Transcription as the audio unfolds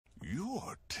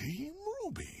Team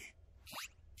Rwby.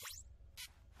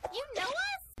 You know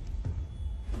us?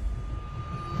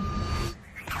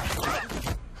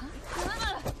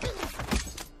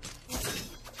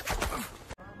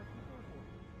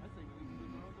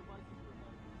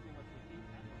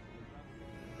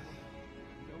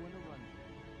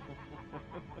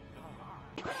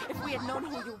 If we had known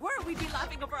who you were, we'd be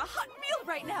laughing over a hot meal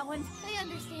right now and... I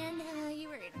understand. You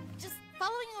were just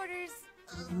following orders.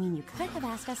 I mean, you could have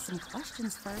asked us some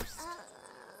questions first.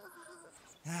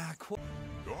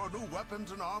 Your new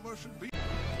weapons and armor should be...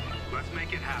 Let's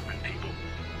make it happen, people.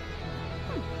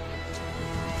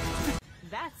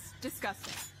 That's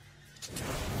disgusting.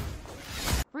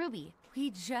 Rwby, we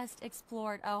just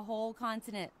explored a whole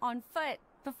continent on foot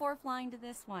before flying to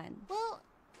this one. Well,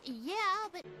 yeah,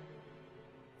 but...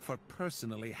 For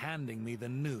personally handing me the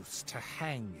noose to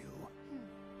hang you.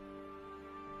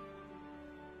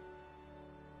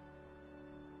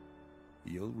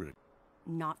 You'll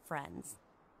Not friends.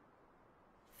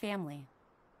 Family.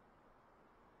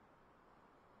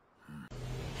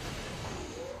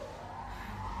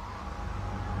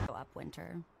 Go up,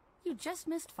 Winter. You just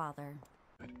missed Father.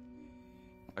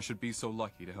 I should be so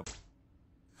lucky to help.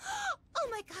 Oh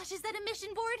my gosh, is that a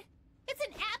mission board? It's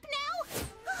an app now?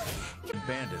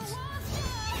 Bandits.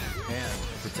 And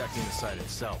protecting the site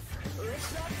itself.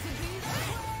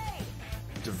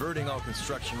 Diverting all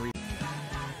construction Fill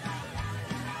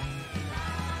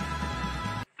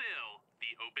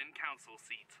the open council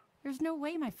seat. There's no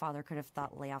way my father could have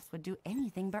thought layoffs would do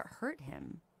anything but hurt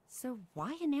him. So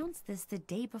why announce this the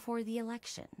day before the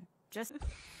election? Just...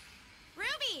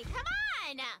 Rwby, come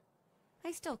on!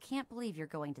 I still can't believe you're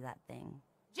going to that thing.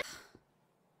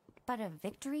 But a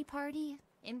victory party?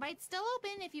 Invite's still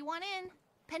open if you want in.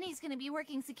 Penny's gonna be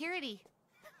working security.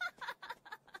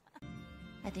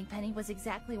 I think Penny was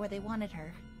exactly where they wanted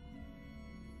her.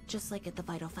 Just like at the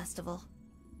Vital Festival.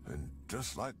 And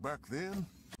just like back then?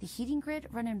 The heating grid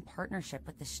run in partnership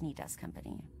with the Schneedus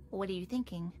Company. What are you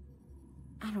thinking?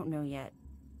 I don't know yet,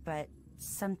 but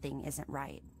something isn't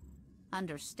right.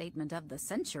 Understatement of the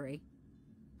century.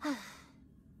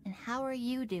 And how are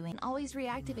you doing? Always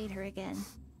reactivate her again.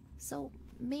 So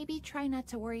maybe try not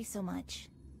to worry so much.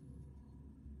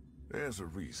 There's a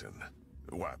reason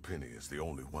why Penny is the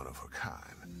only one of her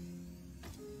kind.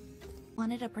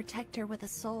 Wanted to protect her with a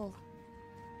soul.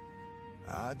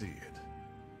 I did.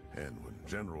 And when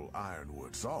General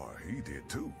Ironwood saw her, he did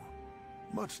too.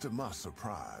 Much to my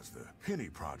surprise, the Penny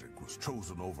Project was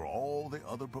chosen over all the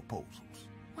other proposals.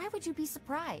 Why would you be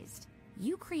surprised?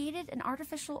 You created an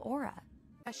artificial aura.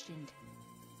 Questioned.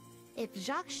 If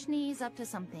Jacques Schnee's up to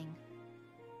something,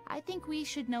 I think we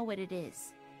should know what it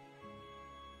is.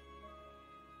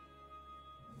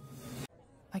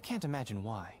 I can't imagine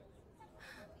why.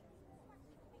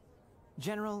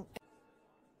 General,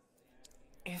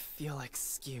 if you'll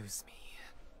excuse me.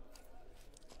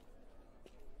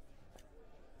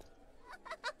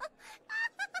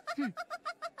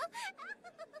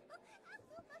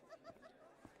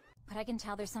 But I can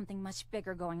tell there's something much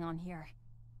bigger going on here.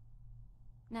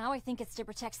 Now I think it's to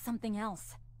protect something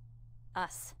else.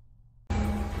 Us.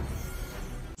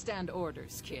 Stand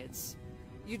orders, kids.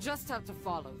 You just have to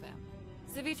follow them.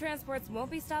 Civi transports won't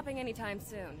be stopping anytime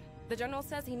soon. The General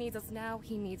says he needs us now,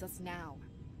 he needs us now.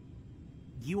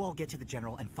 You all get to the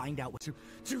General and find out what to...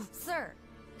 Sir,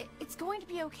 it's going to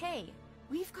be okay.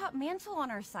 We've got Mantle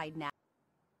on our side now.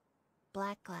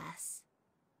 Black glass.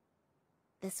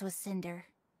 This was Cinder.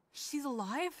 She's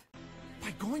alive?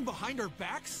 By going behind our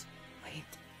backs? Wait.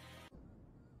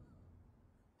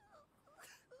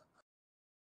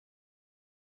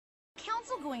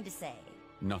 Council going to say?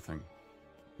 Nothing.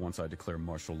 Once I declare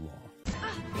martial law.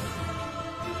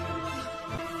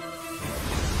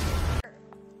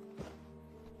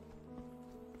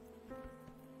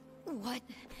 What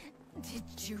did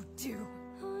you do?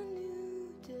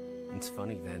 It's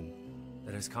funny then,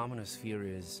 that as common as fear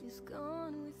is,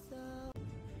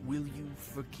 will you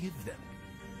forgive them?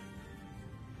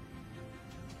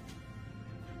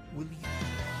 Will you...